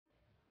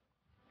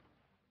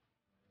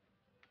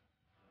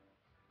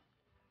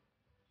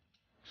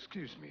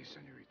Excuse me,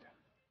 senorita.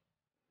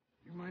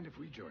 You mind if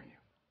we join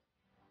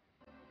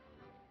you?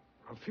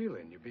 I'm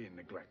feeling you're being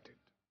neglected.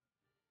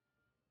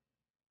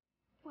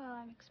 Well,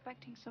 I'm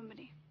expecting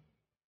somebody.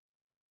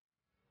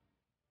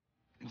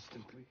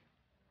 Instantly?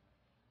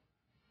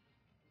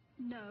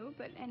 No,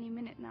 but any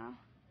minute now.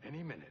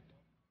 Any minute.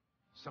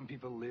 Some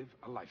people live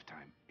a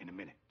lifetime in a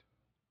minute.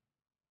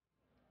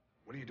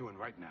 What are you doing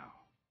right now?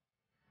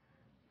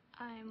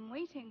 I'm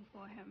waiting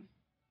for him.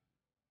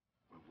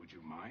 Well, would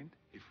you mind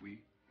if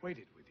we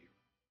waited with you?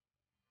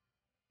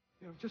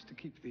 You know, just to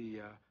keep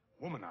the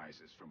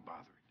womanizers from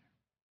bothering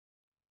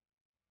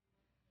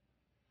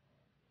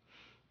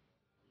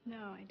you.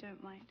 No, I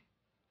don't mind.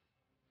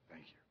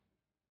 Thank you.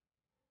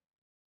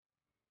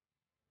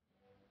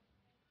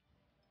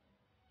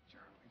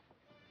 Charlie.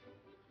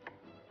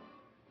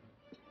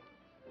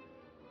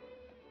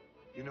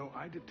 You know,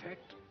 I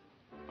detect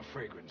a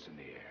fragrance in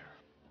the air.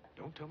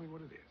 Don't tell me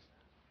what it is.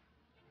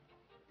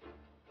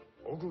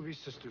 Ogilvy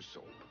Sisters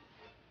soap.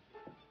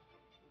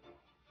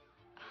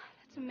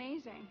 That's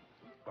amazing.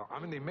 Well,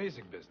 I'm in the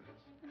amazing business.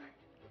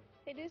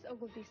 It is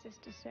Ogilvy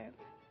Sisters soap.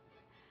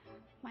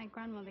 My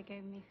grandmother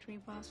gave me 3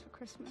 bars for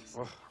Christmas.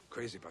 Oh, I'm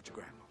crazy about your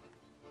grandmother.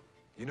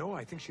 You know,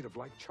 I think she'd have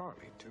liked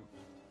Charlie, too.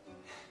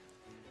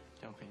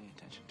 Don't pay any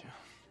attention to him.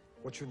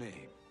 What's your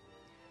name?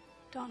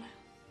 Donna.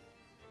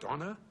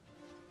 Donna?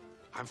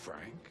 I'm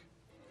Frank.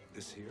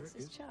 This here This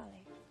is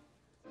Charlie.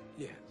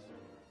 Yes,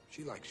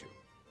 she likes you.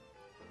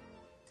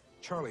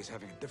 Charlie's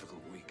having a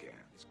difficult weekend.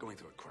 He's going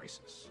through a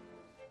crisis.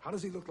 How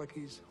does he look like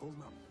he's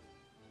holding up?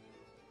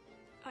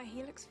 Oh,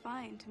 he looks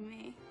fine to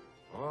me.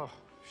 Oh,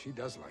 she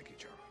does like you,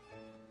 Charlie.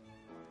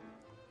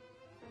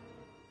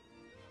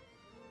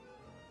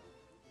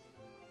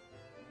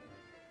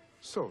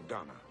 So,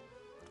 Donna,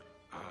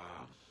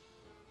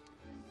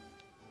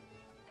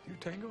 you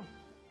tango?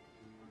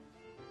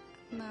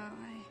 No,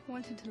 I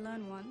wanted to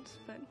learn once,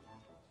 but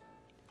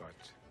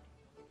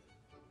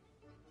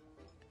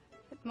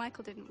But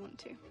Michael didn't want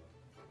to.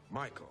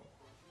 Michael,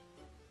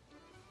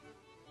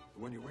 the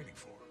one you're waiting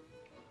for.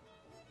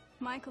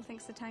 Michael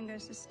thinks the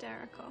tango's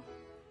hysterical.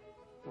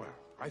 Well,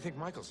 I think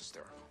Michael's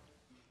hysterical.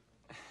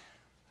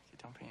 You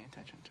don't pay any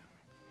attention to me.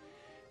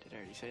 Did I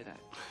already say that?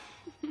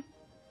 You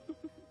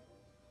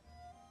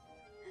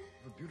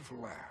have a beautiful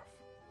laugh.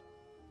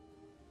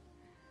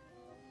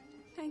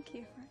 Thank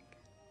you, Frank.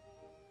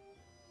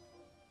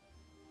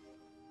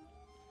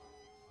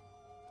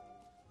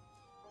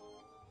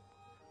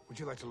 Would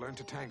you like to learn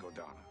to tango,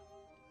 Donna?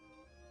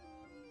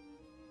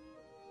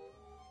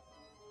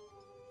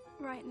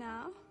 Right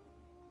now?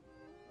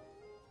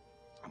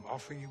 I'm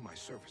offering you my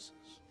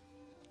services,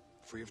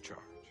 free of charge.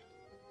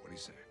 What do you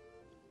say?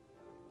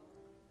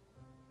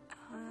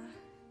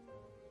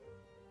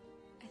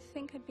 I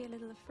think I'd be a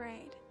little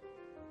afraid.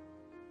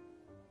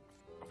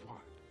 Of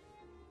what?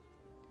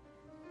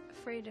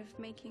 Afraid of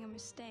making a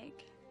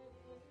mistake.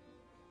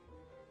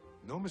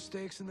 No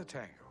mistakes in the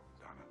tango,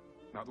 Donna.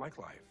 Not like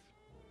life.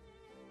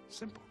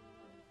 Simple.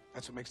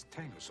 That's what makes the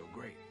tango so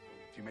great.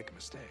 If you make a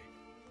mistake,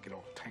 get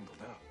all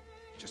tangled up.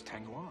 Just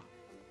tango on.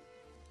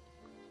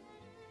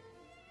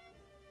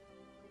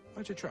 Why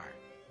don't you try it?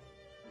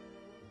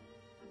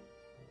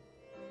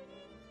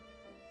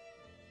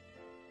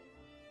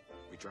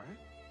 We try it?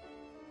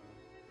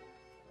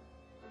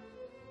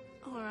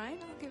 All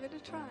right, I'll give it a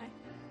try.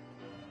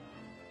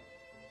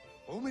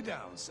 Hold me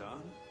down,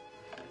 son.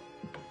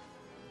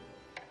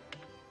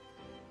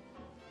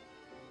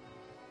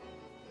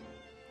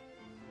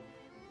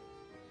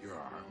 Your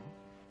arm.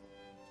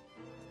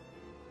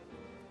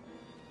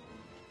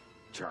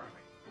 Charlie.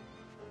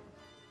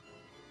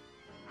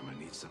 I'm gonna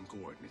need some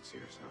coordinates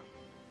here,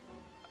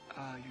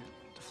 son.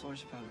 The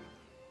floor's about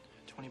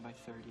 20 by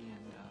 30,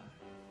 and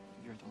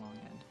you're at the long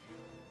end.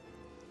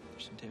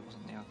 There's some tables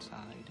on the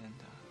outside, and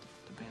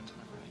the band's on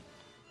the right.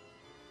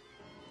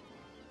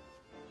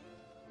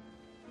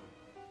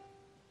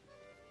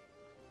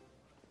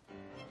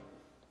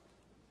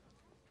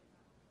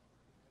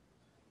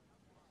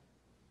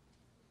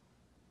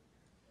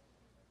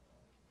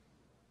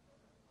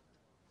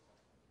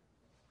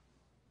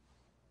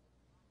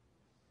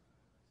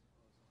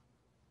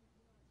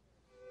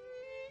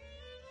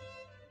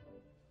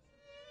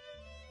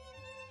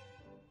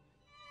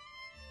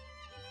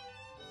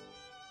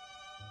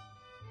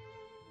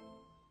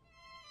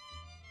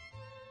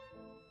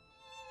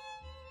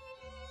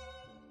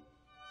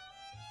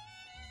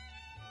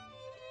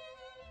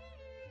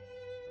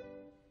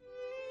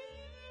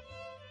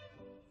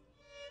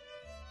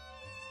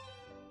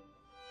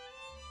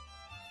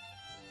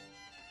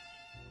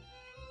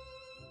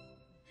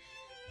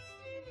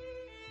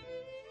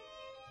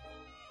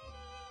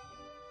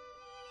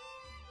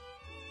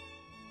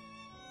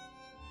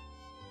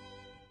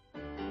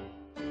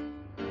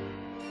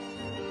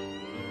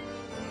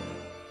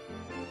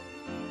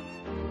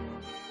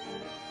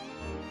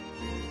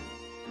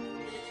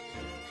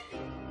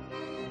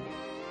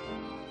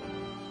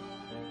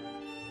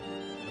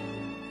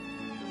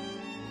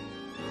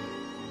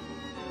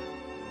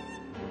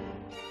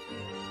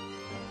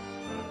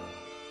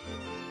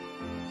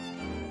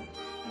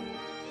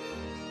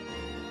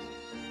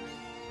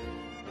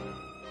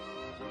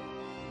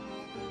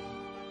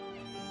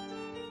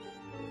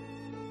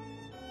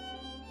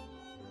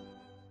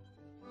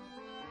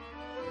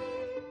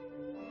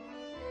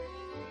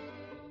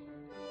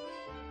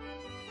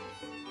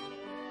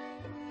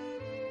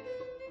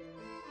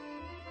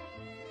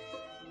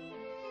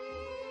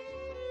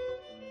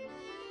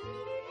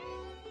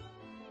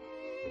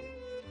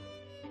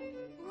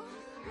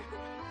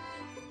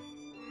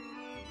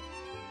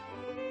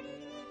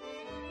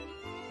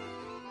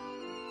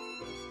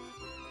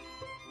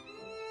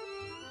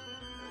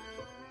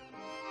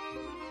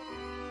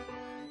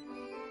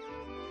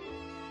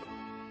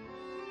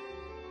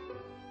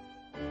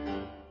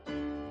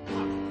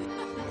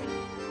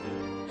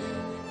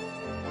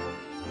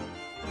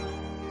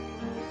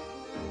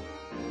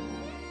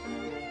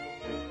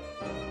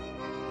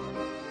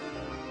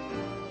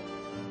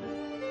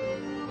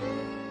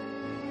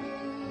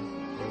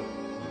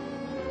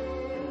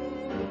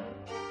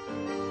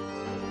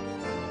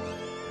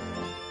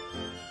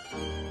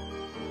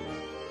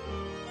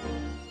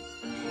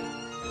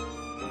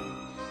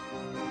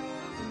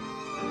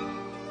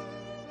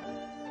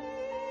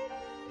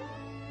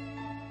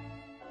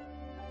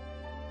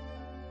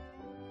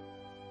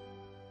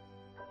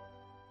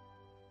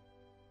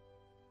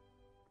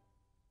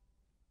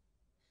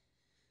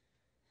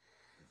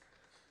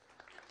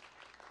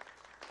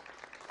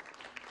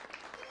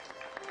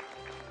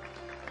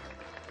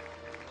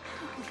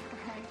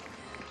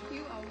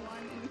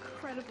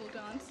 incredible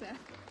dancer.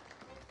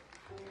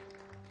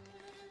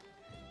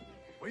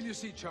 When you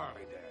see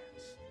Charlie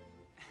dance.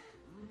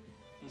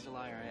 He's a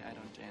liar. I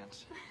don't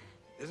dance.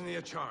 Isn't he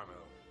a charmer?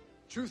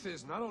 Truth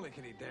is, not only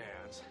can he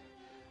dance,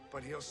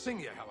 but he'll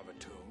sing you a hell of a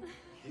tune.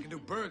 He can do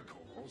bird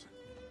calls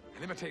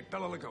and imitate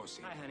Bela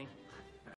Lugosi. Hi, honey.